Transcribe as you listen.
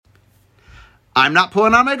I'm not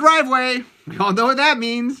pulling on my driveway. We all know what that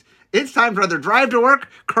means. It's time for another Drive to Work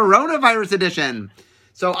Coronavirus Edition.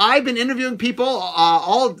 So I've been interviewing people,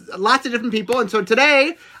 lots of different people. And so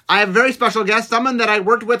today I have a very special guest, someone that I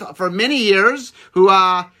worked with for many years, who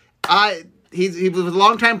he was a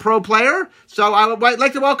longtime pro player. So I would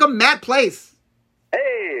like to welcome Matt Place.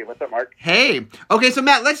 Hey, what's up, Mark? Hey. Okay, so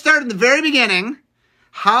Matt, let's start in the very beginning.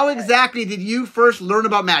 How exactly did you first learn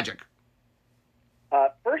about Magic?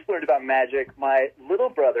 First learned about Magic, my little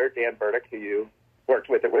brother, Dan Burdick, who you worked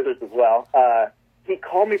with at Wizards as well, he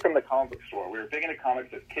called me from the comic book store. We were big into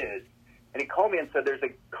comics as kids, and he called me and said, there's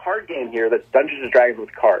a card game here that's Dungeons & Dragons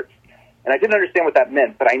with cards. And I didn't understand what that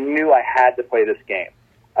meant, but I knew I had to play this game.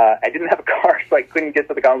 I didn't have a car, so I couldn't get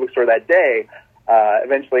to the comic book store that day.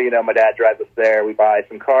 Eventually, my dad drives us there. We buy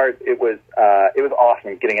some cards. It was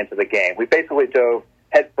awesome getting into the game. We basically dove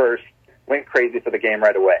head first, went crazy for the game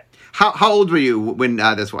right away. How old were you when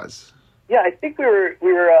this was? Yeah, I think we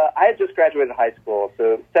were. I had just graduated high school,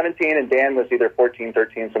 so 17, and Dan was either 14,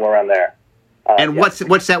 13, somewhere around there. And what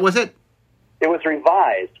set was it? It was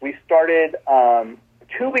revised. We started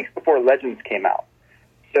 2 weeks before Legends came out,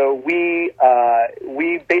 so we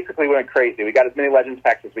basically went crazy. We got as many Legends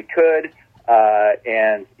packs as we could,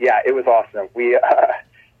 and yeah, it was awesome. We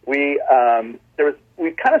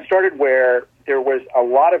kind of started where there was a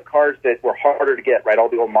lot of cards that were harder to get, right? All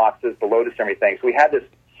the old Moxes, the Lotus, and everything. So we had this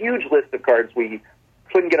huge list of cards we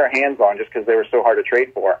couldn't get our hands on just because they were so hard to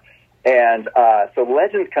trade for. And so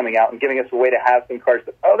Legends coming out and giving us a way to have some cards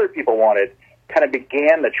that other people wanted kind of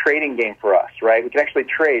began the trading game for us, right? We could actually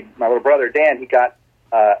trade. My little brother, Dan, he got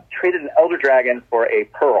traded an Elder Dragon for a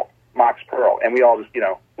Pearl, Mox Pearl. And we all just,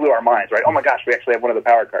 blew our minds, right? Oh my gosh, we actually have one of the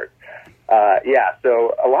power cards.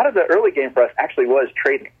 So a lot of the early game for us actually was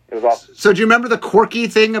trading. It was awesome. So do you remember the quirky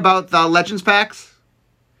thing about the Legends packs?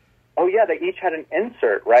 Oh, yeah, they each had an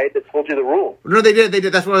insert, right, that told you the rules. No, they did.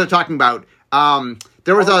 That's what they're talking about.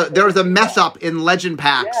 There was a mess up in Legend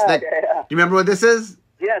packs. Yeah. You remember what this is?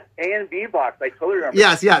 Yes, A and B box. I totally remember.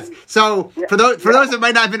 Yes. So for those that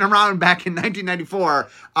might not have been around back in 1994,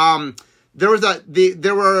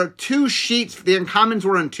 there were two sheets. The uncommons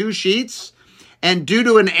were in two sheets. And due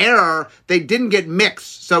to an error, they didn't get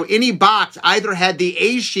mixed. So any box either had the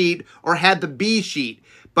A sheet or had the B sheet.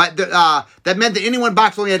 But that meant that any one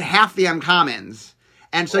box only had half the uncommons.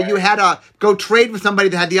 And so you had to go trade with somebody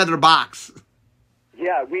that had the other box.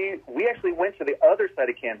 Yeah, we actually went to the other side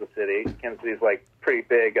of Kansas City. Kansas City is like pretty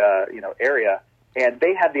big, area. And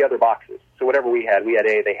they had the other boxes. So whatever we had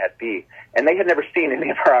A, they had B. And they had never seen any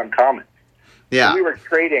of our uncommons. Yeah. So we were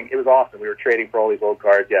trading. It was awesome. We were trading for all these old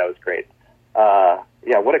cards. Yeah, it was great.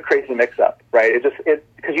 What a crazy mix-up, right?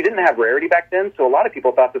 Because you didn't have rarity back then, so a lot of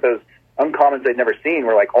people thought that those uncommons they'd never seen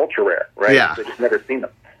were like ultra rare, right? Yeah. They just never seen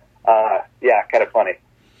them. Kind of funny.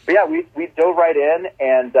 But yeah, we dove right in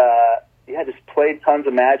and just played tons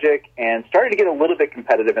of Magic and started to get a little bit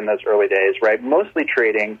competitive in those early days, right? Mostly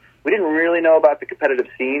trading. We didn't really know about the competitive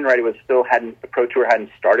scene, right? The Pro Tour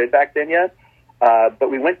hadn't started back then yet.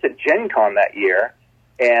 But we went to Gen Con that year.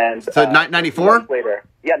 And so 94? Later.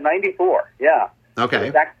 Yeah, 94. Yeah.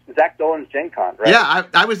 Okay. Zach Dolan's Gen Con, right? Yeah,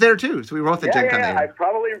 I was there too. So we were both at Gen Con. Yeah. I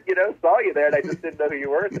probably, saw you there, and I just didn't know who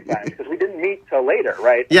you were at the time because we didn't meet till later,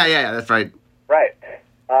 right? Yeah, that's right. Right.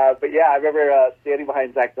 But yeah, I remember standing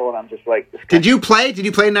behind Zach Dolan. I'm just like, this guy. Did you play? Did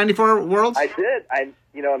you play in 94 Worlds? I did. I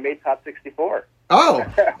made top 64. Oh,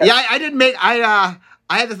 yeah. I didn't make. I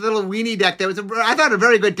had this little weenie deck that was I thought a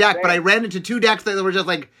very good deck, but I ran into two decks that were just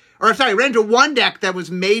like. I ran into one deck that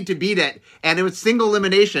was made to beat it, and it was single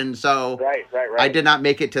elimination, so right. I did not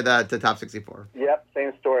make it to the top 64. Yep,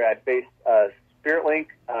 same story. I faced Spirit Link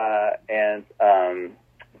and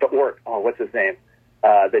the Orc. Oh, what's his name?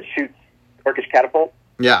 That shoots Orcish Catapult.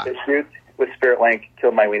 Yeah. That shoots with Spirit Link,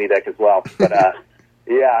 killed my weenie deck as well. But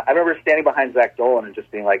yeah, I remember standing behind Zach Dolan and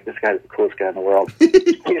just being like, this guy's the coolest guy in the world. He's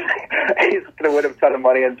going to win a ton of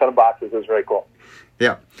money and a ton of boxes. It was very cool.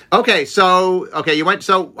 Yeah. You went.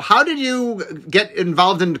 So how did you get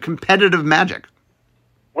involved in competitive Magic?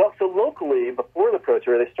 Well, so locally, before the Pro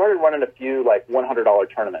Tour, they started running a few like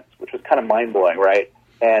 $100 tournaments, which was kind of mind blowing, right?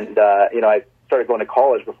 And I started going to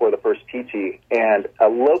college before the first PT, and a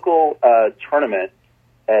local tournament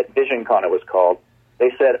at VisionCon, it was called.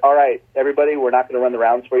 They said, "All right, everybody, we're not going to run the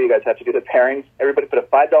rounds for you. You guys have to do the pairings. Everybody, put a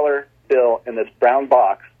 $5 bill in this brown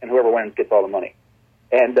box, and whoever wins gets all the money."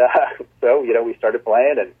 And so, we started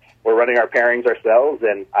playing, and we're running our pairings ourselves,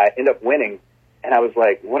 and I ended up winning. And I was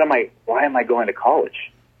like, why am I going to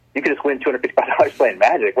college? You could just win $255 playing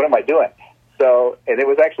Magic. What am I doing? So, and it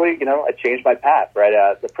was actually, I changed my path,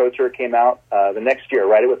 right? The Pro Tour came out the next year,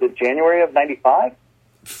 right? It was in January of 95?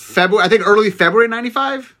 I think early February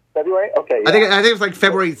 95? February? Okay, yeah. I think it was like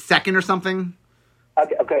February 2nd or something.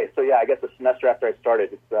 Okay, so yeah, I guess a semester after I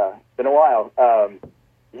started. It's been a while.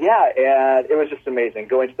 Yeah, and it was just amazing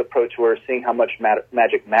going to the Pro Tour, seeing how much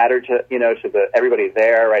Magic mattered to everybody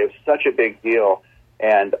there. Right, it was such a big deal,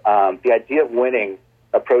 and the idea of winning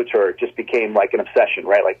a Pro Tour just became like an obsession.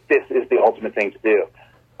 Right, like this is the ultimate thing to do.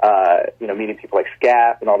 Meeting people like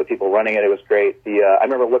Scap and all the people running it, it was great. I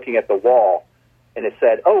remember looking at the wall, and it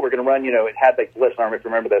said, "Oh, we're going to run." It had like list. I don't know if you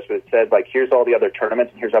remember this, but it said like, "Here's all the other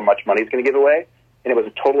tournaments, and here's how much money it's going to give away." And it was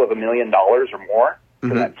a total of $1 million or more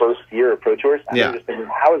for that first year of Pro Tours. I was just thinking,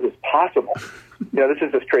 how is this possible? This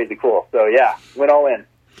is just crazy cool. So yeah, went all in.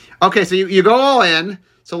 Okay, so you go all in.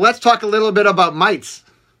 So let's talk a little bit about Mites.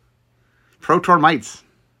 Pro Tour Mites.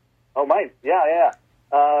 Oh, Mites. Yeah.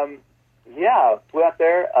 Flew out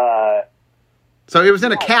there. So it was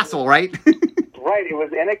in a castle, right? Right, it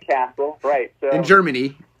was in a castle, right. So in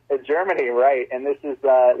Germany. In Germany, right. And this is,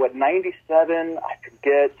 97, I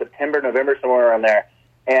forget, September, November, somewhere around there.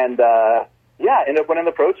 And, ended up winning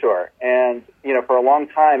the Pro Tour. And, for a long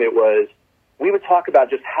time we would talk about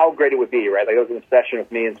just how great it would be, right? Like, it was an obsession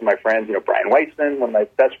with me and some of my friends, Brian Weitzman, one of my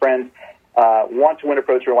best friends, want to win a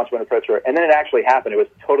Pro Tour. And then it actually happened. It was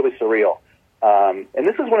totally surreal. And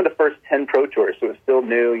this was one of the first 10 Pro Tours, so it was still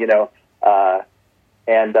new, it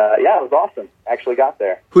was awesome. Actually got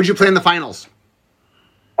there. Who'd you play in the finals?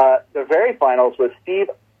 The very finals was Steve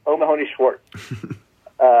O'Mahony Schwartz,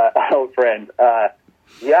 an old friend.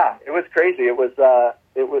 It was crazy. It was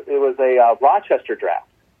a Rochester draft.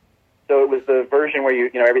 So it was the version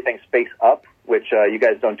where everything's face up, which you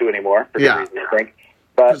guys don't do anymore for good reason, I think.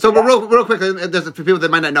 But real quickly, there's for people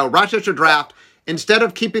that might not know, Rochester draft. Instead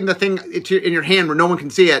of keeping the thing in your hand where no one can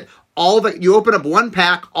see it, you open up one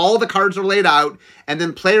pack, all the cards are laid out, and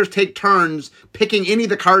then players take turns picking any of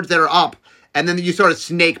the cards that are up, and then you sort of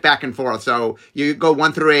snake back and forth. So you go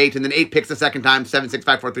 1 through 8, and then 8 picks the second time, 7, 6,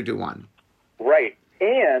 5, 4, 3, 2, 1. Right.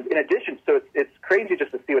 And in addition, so it's crazy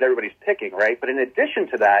just to see what everybody's picking, right? But in addition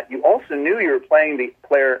to that, you also knew you were playing the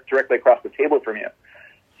player directly across the table from you.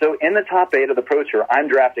 So in the top 8 of the Pro Tour, I'm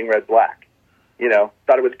drafting red-black.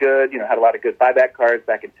 Thought it was good, had a lot of good buyback cards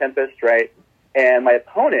back in Tempest, right? And my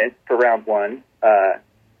opponent for round 1,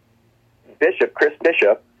 Chris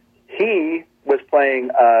Bishop, he was playing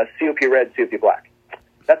COP red, COP black.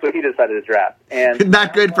 That's what he decided to draft. And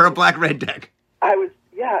not good for a black-red deck. I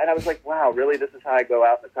was like, wow, really? This is how I go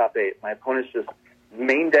out in the top 8. My opponent's just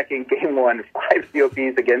main decking game 1, 5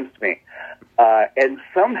 COPs against me. And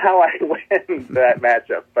somehow I win that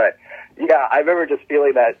matchup. But yeah, I remember just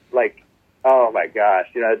feeling that, like, oh my gosh,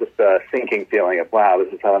 just a sinking feeling of, wow,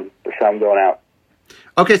 this is how I'm going out.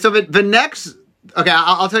 Okay, so the next,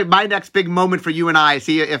 I'll tell you my next big moment for you and I.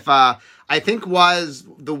 See if I think was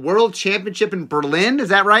the World Championship in Berlin. Is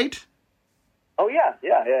that right? Oh yeah.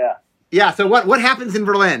 Yeah. So what happens in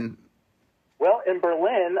Berlin? Well, in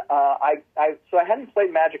Berlin, I hadn't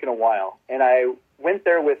played Magic in a while, and I went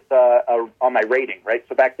there with on my rating, right?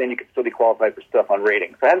 So back then you could still be qualified for stuff on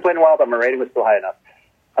rating. So I hadn't played in a while, but my rating was still high enough.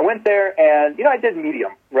 I went there, and I did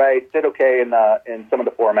medium, right? Did okay in some of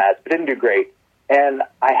the formats, but didn't do great. And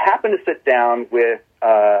I happened to sit down with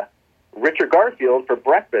Richard Garfield for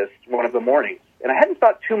breakfast one of the mornings. And I hadn't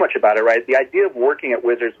thought too much about it, right? The idea of working at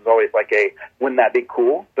Wizards was always like wouldn't that be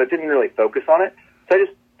cool? But didn't really focus on it. So I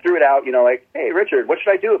just threw it out, like, hey, Richard, what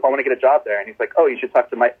should I do if I want to get a job there? And he's like, oh, you should talk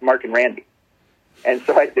to Mark and Randy. And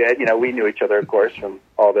so I did. We knew each other, of course, from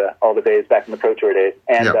all the days back in the Pro Tour days.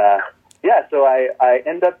 And so I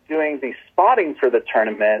ended up doing the spotting for the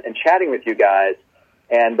tournament and chatting with you guys.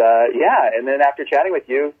 And and then after chatting with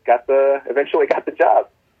you, eventually got the job.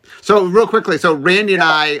 So real quickly, Randy and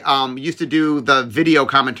I used to do the video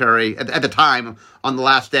commentary at the time on the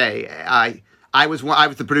last day. I was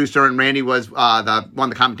the producer, and Randy was one of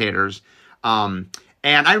the commentators. And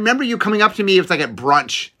I remember you coming up to me. It was like at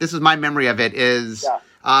brunch. This is my memory of it.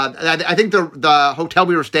 I think the hotel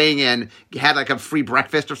we were staying in had like a free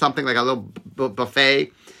breakfast or something, like a little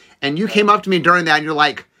buffet. And you came up to me during that, and you're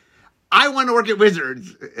like, I want to work at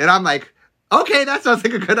Wizards. And I'm like, okay, that sounds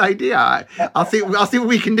like a good idea. I'll see what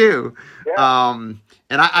we can do. Yeah.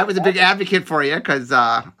 And I was a big advocate for you because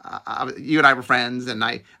you and I were friends, and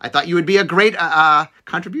I thought you would be a great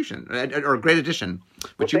contribution or a great addition,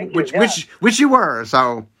 which you were.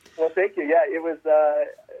 So. Well, thank you. Yeah, it was.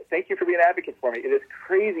 Thank you for being an advocate for me. It is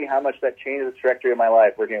crazy how much that changed the trajectory of my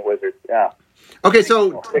life working at Wizards. Yeah. Okay,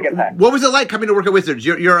 so what was it like coming to work at Wizards?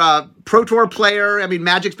 You're a Pro Tour player. I mean,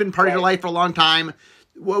 Magic's been part of your life for a long time.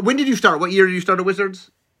 When did you start? What year did you start at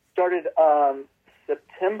Wizards? Started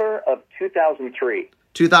September of 2003.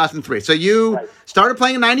 2003. So you started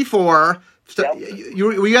playing in 94. So yep.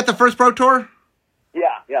 Were you at the first Pro Tour?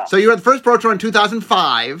 Yeah. So you were the first Pro Tour in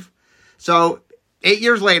 2005. So 8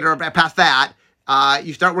 years later, past that,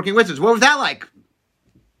 you start working Wizards. What was that like?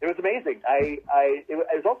 It was amazing. It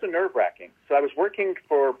was also nerve-wracking. So I was working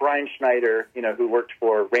for Brian Schneider, who worked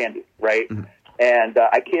for Randy, right? Mm-hmm. And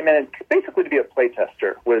I came in basically to be a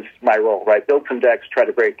playtester was my role, right? Build some decks, try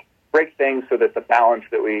to break things so that the balance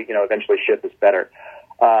that we, eventually ship is better.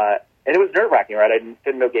 And it was nerve-wracking, right? I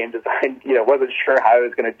didn't know game design, wasn't sure how I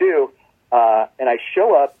was going to do. And I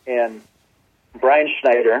show up, and Brian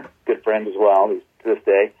Schneider, good friend as well, to this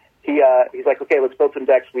day, he's like, okay, let's build some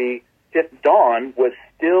decks. Fifth Dawn was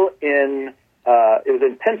still in, it was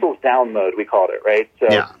in pencils down mode, we called it, right? So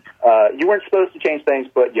you weren't supposed to change things,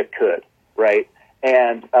 but you could, right?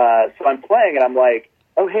 And so I'm playing, and I'm like,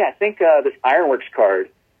 oh, hey, I think this Ironworks card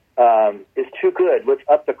is too good. Let's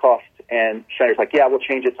up the cost. And Schneider's like, yeah, we'll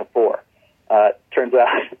change it to 4. Turns out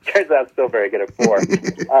it's still very good at 4.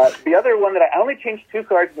 The other one that I only changed 2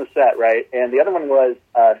 cards in the set, right? And the other one was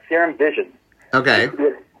Serum Vision. Okay.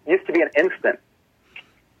 It used to be an instant.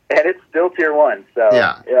 And it's still tier 1. So,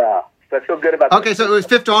 yeah. So I feel good about that. Okay, so it was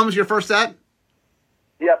Fifth Dawn was your first set?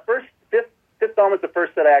 Yeah, Fifth Dawn was the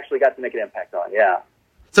first set I actually got to make an impact on, yeah.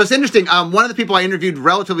 So it's interesting. One of the people I interviewed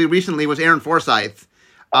relatively recently was Aaron Forsyth.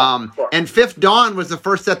 And Fifth Dawn was the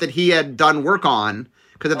first set that he had done work on,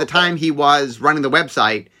 because at the time he was running the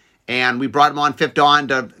website, and we brought him on Fifth Dawn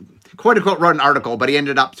to, quote-unquote, wrote an article, but he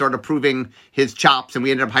ended up sort of proving his chops, and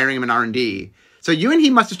we ended up hiring him in R&D. So you and he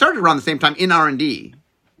must have started around the same time in R&D.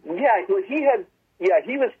 Yeah,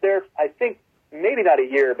 he was there, I think, maybe not a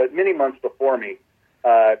year, but many months before me,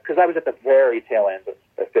 because I was at the very tail end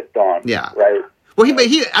of Fifth Dawn. Yeah. Right? Well,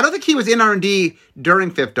 I don't think he was in R&D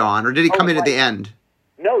during Fifth Dawn, or did he come in at the end?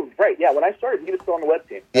 No, right, yeah. When I started, he was still on the web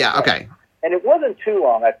team. Yeah, okay. And it wasn't too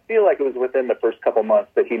long. I feel like it was within the first couple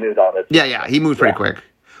months that he moved on this. Yeah, he moved pretty quick.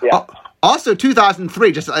 Yeah. Also,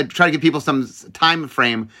 2003, just try to give people some time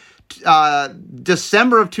frame.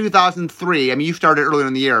 December of 2003, I mean, you started earlier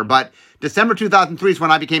in the year, but December 2003 is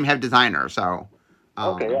when I became head designer, so.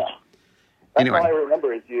 Okay, yeah. That's anyway. all I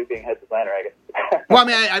remember is you being head designer, I guess. Well, I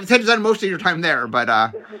mean, I was head designer most of your time there, but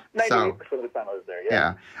 98% of the time I was there,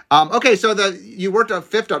 yeah. Okay, so you worked on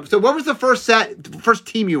Fifth Dawn. So what was the first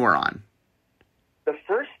team you were on? The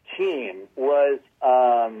first team was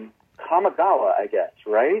Kamigawa, I guess,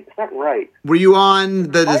 right? Is that right? Were you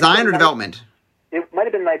on the design or development? It might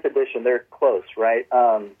have been 9th edition. They're close, right?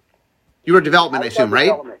 You were development, I assume,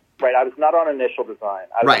 right? Right, I was not on initial design.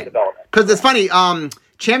 I was on development. Because it's funny,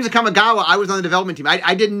 Chams and Kamigawa, I was on the development team.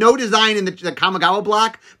 I did no design in the Kamigawa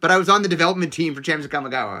block, but I was on the development team for Chams and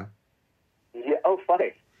Kamigawa. Yeah,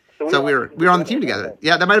 funny. So we were on the team together.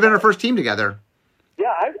 Yeah, that might have been our first team together.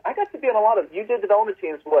 Yeah, I got to be on a lot of. You did development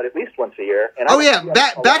teams, at least once a year? And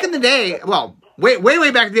back in the day. Well,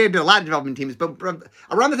 way back in the day, I did a lot of development teams. But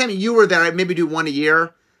around the time you were there, I'd maybe do one a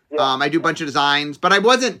year. Yeah. I do a bunch of designs, but I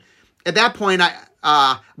wasn't at that point.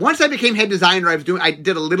 Once I became head designer, I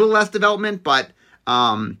did a little less development, but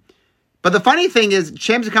the funny thing is,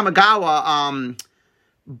 Chams and Kamigawa,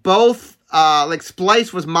 both like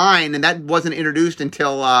Splice was mine, and that wasn't introduced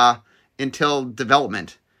until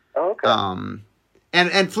development. Oh, okay.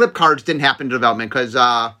 And flip cards didn't happen in development because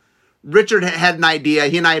Richard had an idea.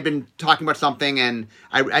 He and I had been talking about something, and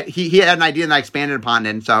he had an idea, and I expanded upon it.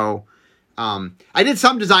 And so I did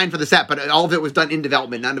some design for the set, but all of it was done in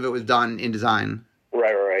development. None of it was done in design.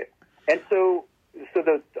 Right. And so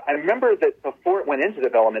I remember that before it went into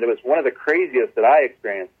development, it was one of the craziest that I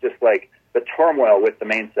experienced, just like the turmoil with the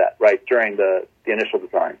main set, right, during the initial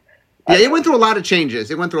design. Yeah, it went through a lot of changes.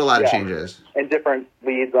 And different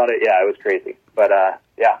leads on it. Yeah, it was crazy. But,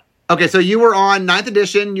 yeah. Okay, so you were on 9th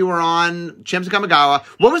edition. You were on Chams and Kamigawa.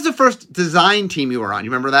 What was the first design team you were on? You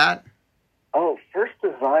remember that? Oh, first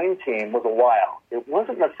design team was a while. It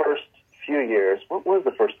wasn't the first few years. What was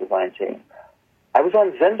the first design team? I was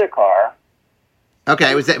on Zendikar.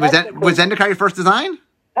 Okay, was Zendikar your first design?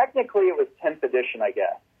 Technically, it was 10th edition, I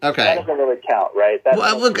guess. Okay. That doesn't really count,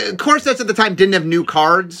 right? Core sets at the time didn't have new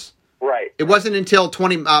cards. Right. It wasn't until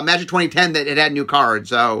Magic 2010 that it had new cards.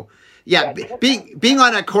 So, being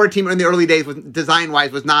on a core team in the early days,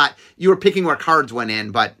 design-wise, was not... You were picking where cards went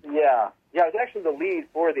in, but... Yeah, I was actually the lead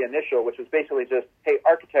for the initial, which was basically just, hey,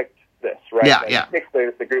 architect this, right? Yeah. Pick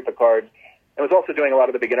the group of cards. I was also doing a lot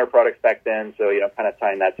of the beginner products back then, so, kind of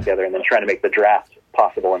tying that together and then trying to make the draft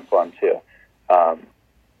possible and fun, too.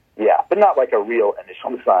 But not like a real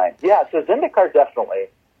initial design. Yeah, so Zendikar definitely.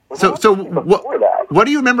 So what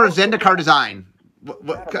do you remember of Zendikar design?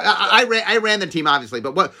 I ran the team, obviously,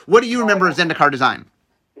 but what do you remember of Zendikar design?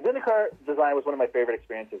 Zendikar design was one of my favorite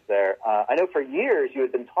experiences there. I know for years you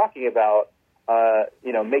had been talking about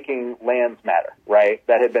making lands matter, right?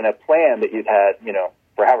 That had been a plan that you'd had,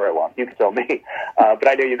 for however long. You could tell me. But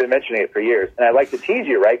I know you've been mentioning it for years. And I like to tease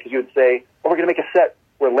you, right? Because you would say, we're going to make a set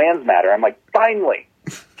where lands matter. I'm like, finally,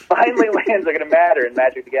 lands are going to matter in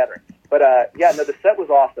Magic the Gathering. But, the set was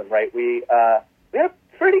awesome, right? We had a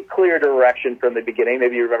pretty clear direction from the beginning.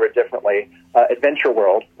 Maybe you remember it differently. Adventure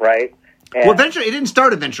World, right? And, it didn't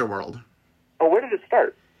start Adventure World. Oh, where did it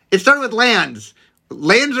start? It started with lands.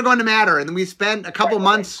 Lands are going to matter, and then we spent a couple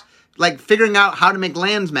months figuring out how to make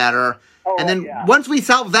lands matter. And then once we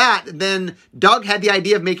solved that, then Doug had the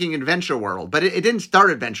idea of making Adventure World, but it didn't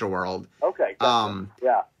start Adventure World. Okay. I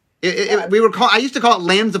used to call it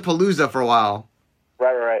Lands-a-Palooza for a while.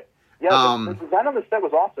 Right. Yeah, the design on the set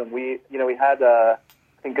was awesome. We had I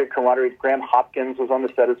think good camaraderie. Graham Hopkins was on the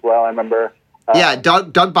set as well. I remember.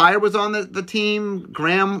 Doug Beyer was on the team.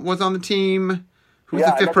 Graham was on the team. Who's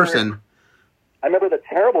the fifth person? I remember the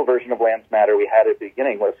terrible version of Lands Matter we had at the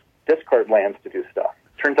beginning was discard lands to do stuff.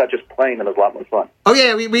 Turns out just playing them is a lot more fun. Oh,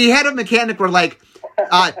 yeah, we had a mechanic where,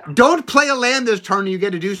 don't play a land this turn, you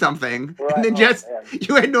get to do something. Right. And then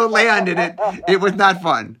you had no land, and it was not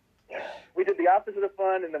fun. We did the opposite of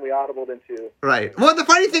fun, and then we audibled into... Right. Well, the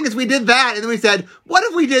funny thing is we did that, and then we said, what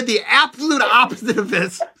if we did the absolute opposite of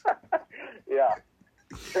this? Yeah.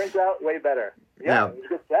 Turns out way better. Yeah, it was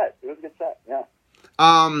a good set. Yeah.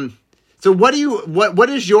 So what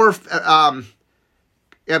is your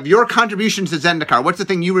of your contribution to Zendikar? What's the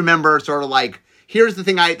thing you remember sort of here's the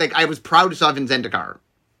thing I was proudest of in Zendikar?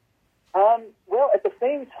 Well, at the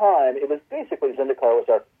same time, it was basically Zendikar was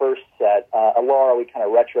our first set. Alara, we kind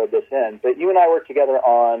of retroed this in, but you and I worked together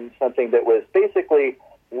on something that was basically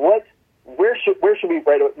where should we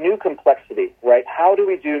write a new complexity, right? How do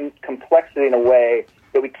we do complexity in a way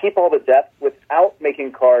that we keep all the depth without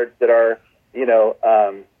making cards that are,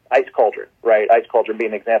 Ice Cauldron, right? Ice Cauldron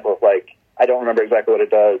being an example of I don't remember exactly what it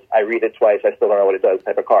does. I read it twice. I still don't know what it does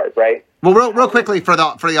type of card, right? Well, real quickly for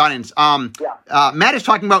the audience, Matt is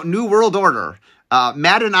talking about New World Order.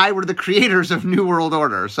 Matt and I were the creators of New World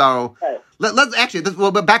Order. So let's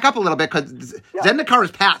back up a little bit because Zendikar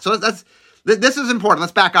is Pat. So this is important.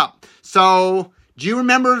 Let's back up. So do you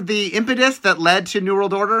remember the impetus that led to New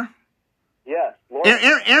World Order? Yes.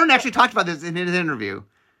 Aaron actually talked about this in his interview.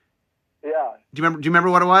 Yeah. Do you remember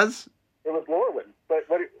what it was? It was Lorwyn. But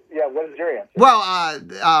what is your answer? Well,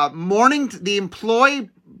 the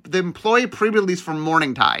employee pre-release from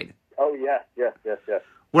Morningtide. Oh yes.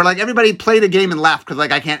 Where everybody played a game and left because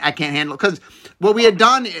I can't handle it. Because what we had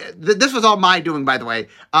done, this was all my doing, by the way.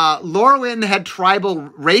 Lorwyn had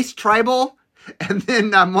race tribal, and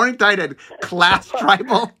then Morningtide had class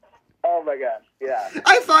tribal. Oh my gosh, yeah.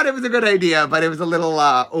 I thought it was a good idea, but it was a little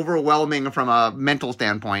overwhelming from a mental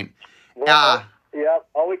standpoint. Well,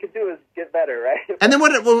 all we could do is get better, right? And then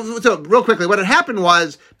so real quickly, what had happened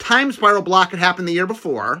was Time Spiral Block had happened the year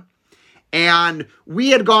before, and we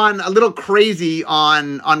had gone a little crazy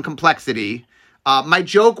on complexity. My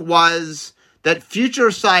joke was that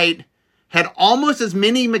Future Sight had almost as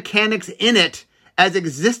many mechanics in it as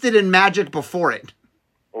existed in Magic before it.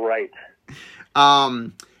 Right.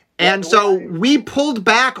 And so we pulled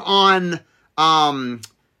back on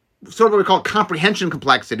sort of what we call comprehension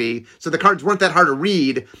complexity, so the cards weren't that hard to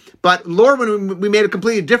read. But Lorwyn, we made a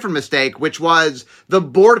completely different mistake, which was the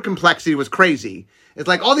board complexity was crazy. It's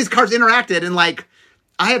all these cards interacted, and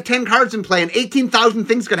I have 10 cards in play, and 18,000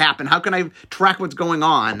 things could happen. How can I track what's going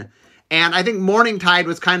on? And I think Morningtide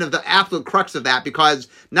was kind of the absolute crux of that, because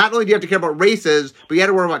not only do you have to care about races, but you had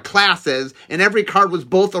to worry about classes, and every card was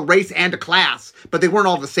both a race and a class, but they weren't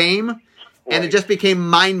all the same, and it just became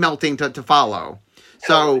mind-melting to follow.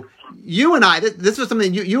 So you and I, this was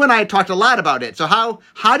something you and I talked a lot about it. So how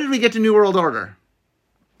did we get to New World Order?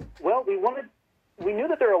 Well, we knew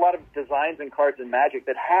that there were a lot of designs and cards in Magic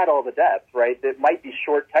that had all the depth, right? That might be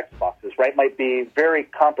short text boxes, right? Might be very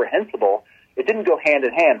comprehensible. It didn't go hand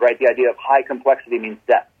in hand, right? The idea of high complexity means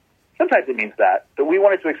depth. Sometimes it means that. But we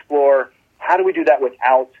wanted to explore how do we do that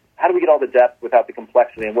how do we get all the depth without the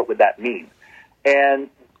complexity, and what would that mean? And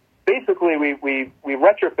basically, we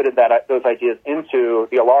retrofitted those ideas into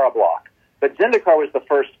the Alara block. But Zendikar was the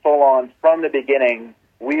first full-on, from the beginning,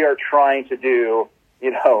 we are trying to do,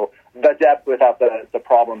 the depth without the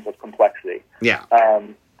problems of complexity. Yeah.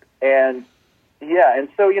 And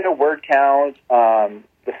so, word count,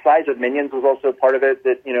 the size of minions was also part of it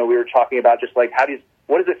that, we were talking about, just what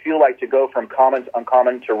does it feel like to go from common to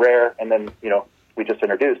uncommon to rare, and then, we just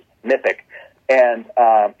introduced mythic. And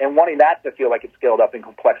wanting that to feel like it scaled up in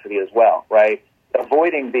complexity as well, right?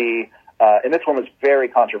 Avoiding and this one was very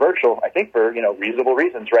controversial, I think for, reasonable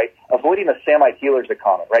reasons, right? Avoiding the Samite healers at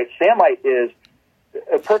common, right? Samite is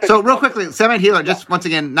a perfect. So real quickly, Samite Healer, just once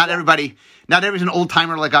again, not everybody's an old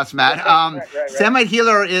timer like us, Matt. Right. Samite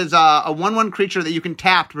Healer is a 1/1 creature that you can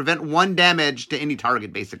tap to prevent 1 damage to any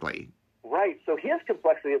target, basically. Right. So his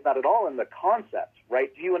complexity is not at all in the concept,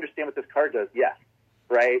 right? Do you understand what this card does? Yes.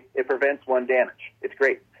 Right. It prevents 1 damage. It's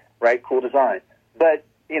great. Right. Cool design. But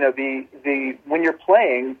when you're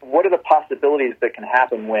playing, what are the possibilities that can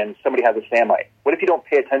happen when somebody has a Samite? What if you don't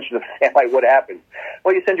pay attention to the Samite? What happens?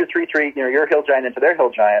 Well, you send your 3/3, your Hill Giant into their Hill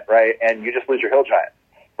Giant, right? And you just lose your Hill Giant,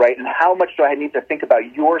 right? And how much do I need to think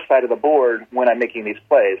about your side of the board when I'm making these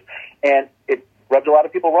plays? And it rubbed a lot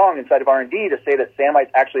of people wrong inside of R&D to say that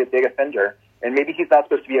Samite's actually a big offender, and maybe he's not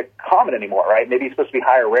supposed to be a common anymore, right? Maybe he's supposed to be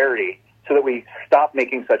higher rarity so that we stop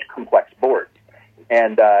making such complex boards.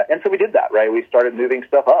 And so we did that, right? We started moving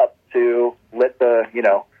stuff up to let the,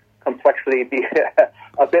 complexity be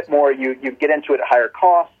a bit more, you get into it at higher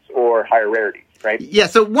costs or higher rarities, right? Yeah,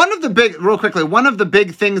 so one of the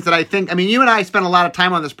big things that I think, you and I spent a lot of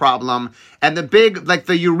time on this problem, and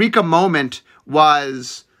the eureka moment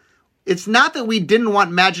was, it's not that we didn't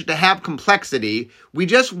want Magic to have complexity, we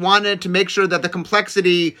just wanted to make sure that the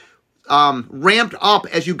complexity ramped up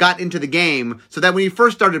as you got into the game, so that when you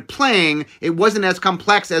first started playing, it wasn't as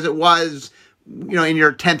complex as it was, in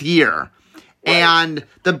your 10th year. Right. And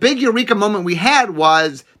the big eureka moment we had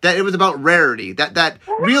was that it was about rarity. That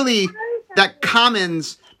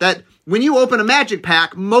commons, that when you open a Magic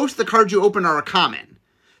pack, most of the cards you open are a common.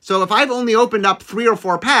 So if I've only opened up 3 or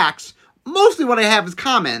 4 packs, mostly what I have is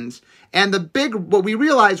commons. And what we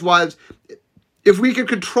realized was, if we could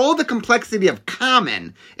control the complexity of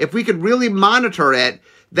common, if we could really monitor it,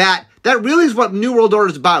 that really is what New World Order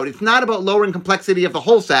is about. It's not about lowering complexity of the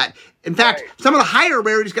whole set. In fact, some of the higher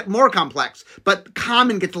rarities get more complex, but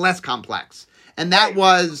common gets less complex. And that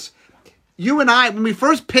was, you and I, when we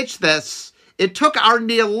first pitched this, it took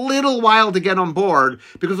R&D a little while to get on board,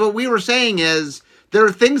 because what we were saying is, there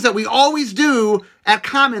are things that we always do at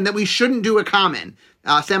common that we shouldn't do at common.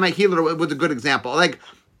 Samite Healer was a good example. Like,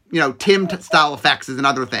 Tim style effects is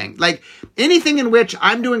another thing. Like, anything in which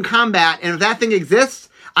I'm doing combat, and if that thing exists,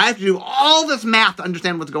 I have to do all this math to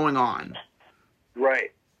understand what's going on.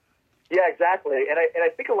 Right. Yeah, exactly. And I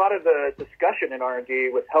think a lot of the discussion in R&D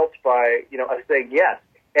was helped by, us saying, yes,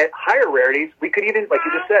 at higher rarities, we could even, like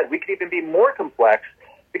you just said, we could even be more complex,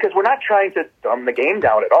 because we're not trying to dumb the game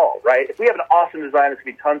down at all, right? If we have an awesome design that's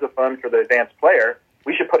going to be tons of fun for the advanced player,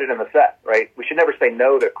 we should put it in the set, right? We should never say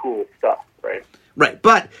no to cool stuff, right? Right,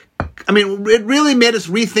 but, it really made us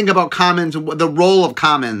rethink about commons, the role of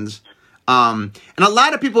commons. And a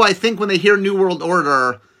lot of people, I think, when they hear New World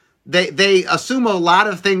Order, they assume a lot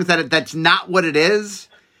of things that's not what it is.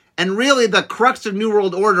 And really, the crux of New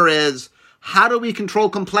World Order is, how do we control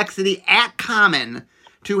complexity at common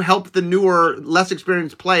to help the newer, less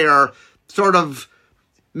experienced player sort of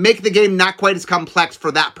make the game not quite as complex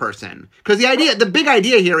for that person? Because the big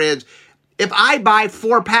idea here is, if I buy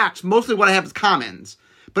 4 packs, mostly what I have is commons.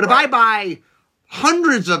 But if I buy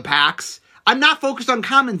hundreds of packs, I'm not focused on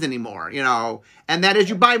commons anymore, And that as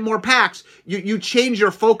you buy more packs, you change your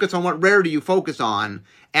focus on what rarity you focus on.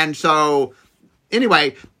 And so,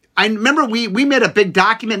 anyway, I remember we made a big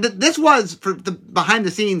document. This was, for the behind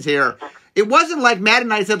the scenes here, it wasn't like Matt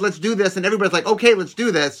and I said, let's do this, and everybody's like, okay, let's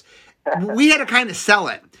do this. We had to kind of sell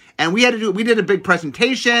it. And we did a big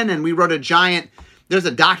presentation, and we wrote there's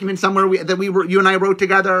a document somewhere you and I wrote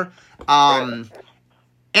together. And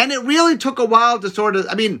it really took a while to sort of,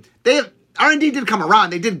 R&D did come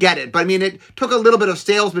around, they did get it, but it took a little bit of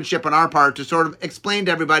salesmanship on our part to sort of explain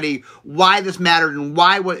to everybody why this mattered and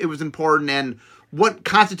why it was important and what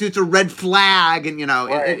constitutes a red flag, and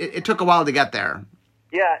it took a while to get there.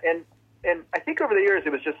 Yeah, and I think over the years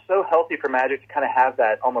it was just so healthy for Magic to kind of have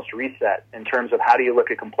that almost reset in terms of how do you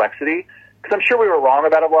look at complexity, because I'm sure we were wrong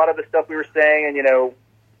about a lot of the stuff we were saying, and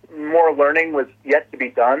more learning was yet to be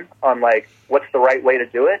done on what's the right way to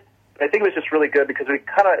do it. But I think it was just really good because we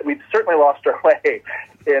certainly lost our way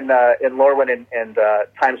in Lorwyn and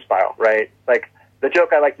Time Spiral, right? Like, the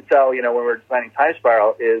joke I like to tell, when we're designing Time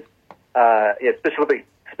Spiral is,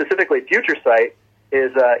 specifically Future Sight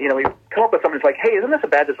is, we come up with something that's like, hey, isn't this a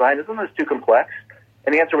bad design? Isn't this too complex?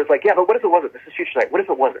 And the answer was like, yeah, but what if it wasn't? This is Future Sight. What if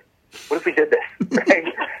it wasn't? What if we did this? Right?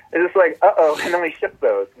 And it's like, uh-oh, and then we shipped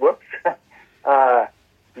those. Whoops.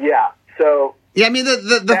 Yeah. So yeah,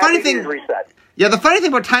 the funny thing. Reset. Yeah, the funny thing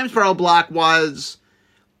about Time Spiral Block was,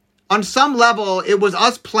 on some level, it was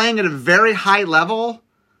us playing at a very high level.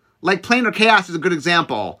 Like Planar Chaos is a good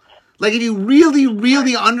example. Like, if you really,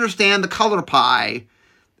 really understand the color pie,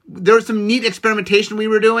 there was some neat experimentation we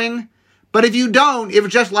were doing. But if you don't, it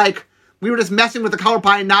was just like we were just messing with the color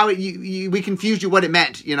pie, and now we confused you what it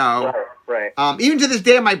meant. Right. Even to this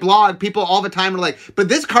day on my blog, people all the time are like, but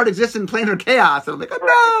this card exists in Planar Chaos. And I'm like,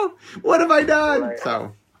 oh no, what have I done? Right.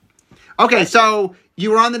 So, okay, so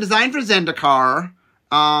you were on the design for Zendikar.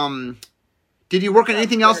 Did you work on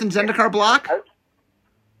anything else in Zendikar Block?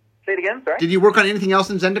 Say it again, sorry? Did you work on anything else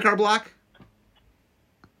in Zendikar Block?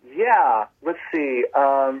 Yeah, let's see.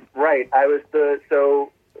 Right, I was the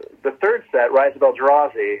third set, Rise of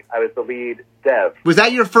Eldrazi, I was the lead dev. Was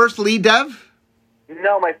that your first lead dev?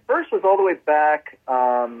 No, my first was all the way back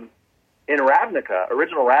in Ravnica,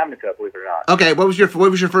 original Ravnica, believe it or not. Okay, what was your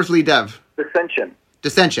first lead dev?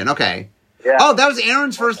 Dissension. Okay. Yeah. Oh, that was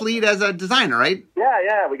Aaron's first lead as a designer, right?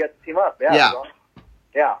 Yeah, we got to team up. Yeah.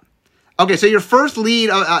 Yeah. Okay, so your first lead,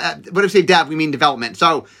 what if we say dev, we mean development.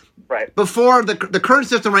 So right. Before the current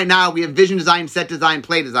system right now, we have vision design, set design,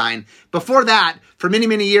 play design. Before that, for many,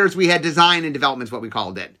 many years, we had design and development is what we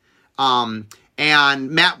called it. And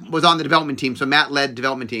Matt was on the development team, so Matt led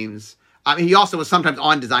development teams. He also was sometimes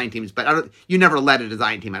on design teams, but you never led a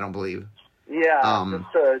design team, I don't believe. Yeah,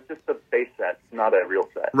 just a base set, not a real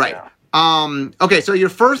set. Right. Yeah. Okay, so your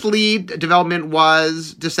first lead development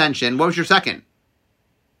was Dissension. What was your second?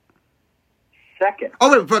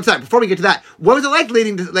 Oh, wait, sorry, before we get to that, what was it like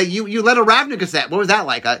leading, you led a Ravnica set. What was that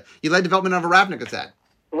like? You led development of a Ravnica set.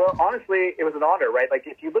 Well, honestly, it was an honor, right? Like,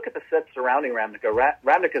 if you look at the sets surrounding Ravnica,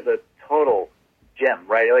 Ravnica is a total gem,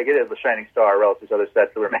 right? Like, it is a shining star relative to other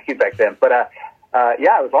sets that were made back then. But,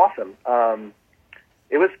 yeah, it was awesome.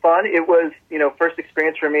 It was fun. It was, first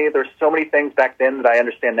experience for me. There's so many things back then that I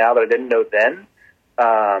understand now that I didn't know then.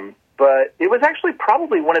 But it was actually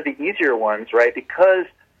probably one of the easier ones, right? Because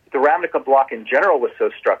the Ravnica block in general was so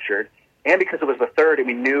structured, and because it was the third and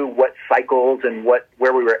we knew what cycles and where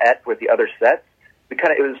we were at with the other sets,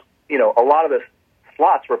 it was, a lot of the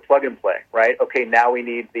slots were plug and play, right? Okay, now we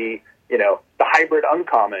need the hybrid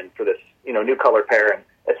uncommon for this, new color pair, and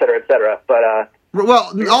et cetera, et cetera. But,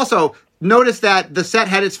 well, also, notice that the set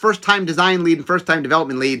had its first time design lead and first time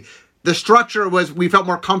development lead. The structure was, we felt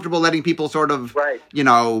more comfortable letting people sort of, right.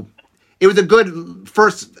 It was a good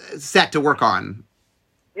first set to work on.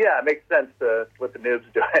 Yeah, it makes sense to let the noobs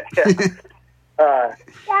do it.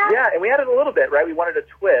 Yeah, and we added a little bit, right? We wanted a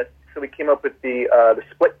twist, so we came up with the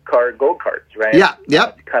split card gold cards, right? Yeah,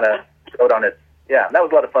 yep. Kind of showed on it. Yeah, that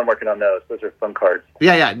was a lot of fun working on those. Those are fun cards.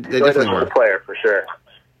 Yeah, they definitely were. Player for sure.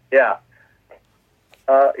 Yeah.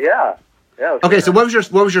 Yeah. Okay, so what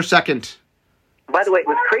was your second? By the way, it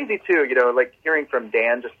was crazy too. Like hearing from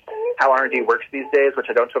Dan just how R&D works these days, which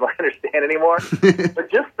I don't totally understand anymore. But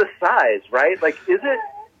just the size, right? Like, is it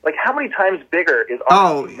like how many times bigger is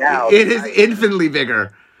R&D now? It is infinitely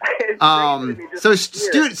bigger. So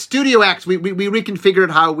Studio X, we reconfigured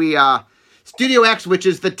how we Studio X, which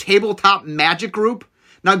is the tabletop magic group.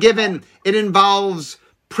 Now, given it involves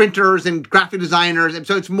printers and graphic designers, and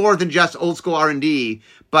so it's more than just old school R&D.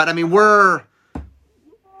 But I mean, we're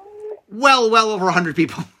well over 100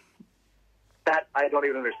 people. That I don't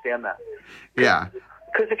even understand that. Yeah.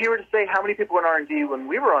 Because if you were to say how many people in R&D when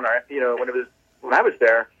we were on when I was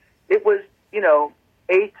there, it was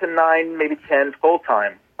 8 to 9, maybe 10 full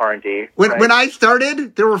time R&D. When I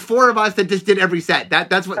started, there were 4 of us that just did every set. That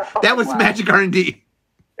was wow. Magic R&D.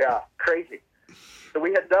 Yeah, crazy. So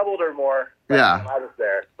we had doubled or more. Yeah. When I was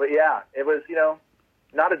there, but yeah, it was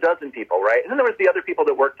not a dozen people, right? And then there was the other people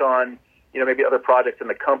that worked on maybe other projects in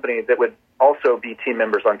the company that would also be team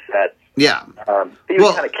members on sets. Yeah. You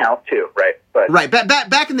would kind of count too, right? But right.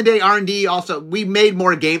 Back in the day, R&D also, we made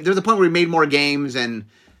more games. There was a point where we made more games, and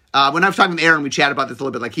when I was talking with Aaron, we chatted about this a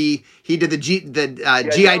little bit. Like he did the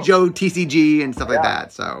G.I. Joe TCG and stuff like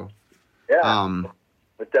that. So yeah,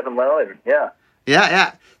 with Devin Lowe and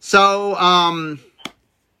yeah. So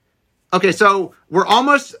okay, so we're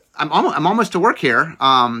almost. I'm almost to work here.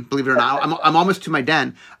 Believe it or not, I'm almost to my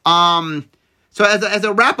den. So as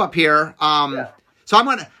a wrap up here, so I'm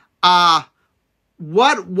gonna.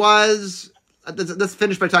 What was? Let's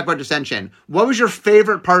finish by talking about Dissension. What was your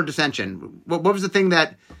favorite part of Dissension? What was the thing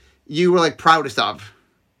that you were like proudest of?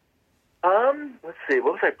 Let's see.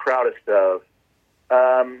 What was I proudest of?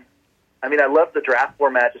 I mean, I loved the draft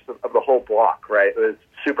format just of the whole block. Right, it was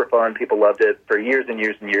super fun. People loved it for years and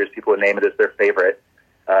years and years. People would name it as their favorite.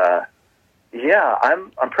 Yeah,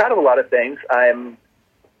 I'm proud of a lot of things. I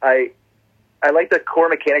like the core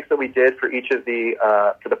mechanics that we did for each of the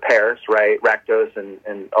for the pairs, right? Rakdos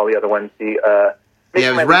and all the other ones. It was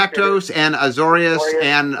Rakdos and Azorius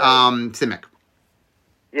and Simic.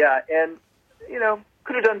 Yeah, and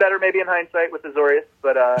could have done better maybe in hindsight with Azorius,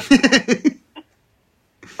 but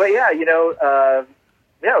but yeah, it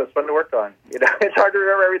was fun to work on. It's hard to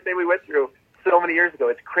remember everything we went through so many years ago.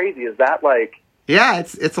 It's crazy. Is that like Yeah,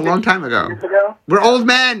 it's a long time ago. Years ago? We're old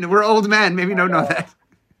men. We're old men. Maybe you don't know that.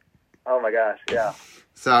 Oh my gosh, yeah.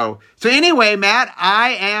 So anyway, Matt,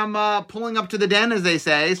 I am pulling up to the den, as they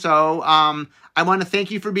say. So I want to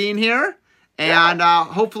thank you for being here. And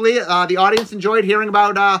hopefully the audience enjoyed hearing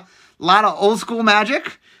about a lot of old school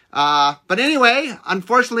magic. But anyway,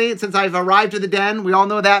 unfortunately, since I've arrived at the den, we all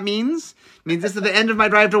know what that means. It means this is the end of my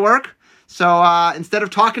drive to work. So instead of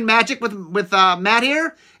talking magic with Matt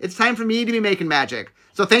here, it's time for me to be making magic.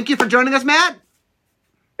 So thank you for joining us, Matt.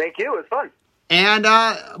 Thank you. It was fun. And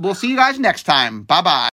we'll see you guys next time. Bye-bye.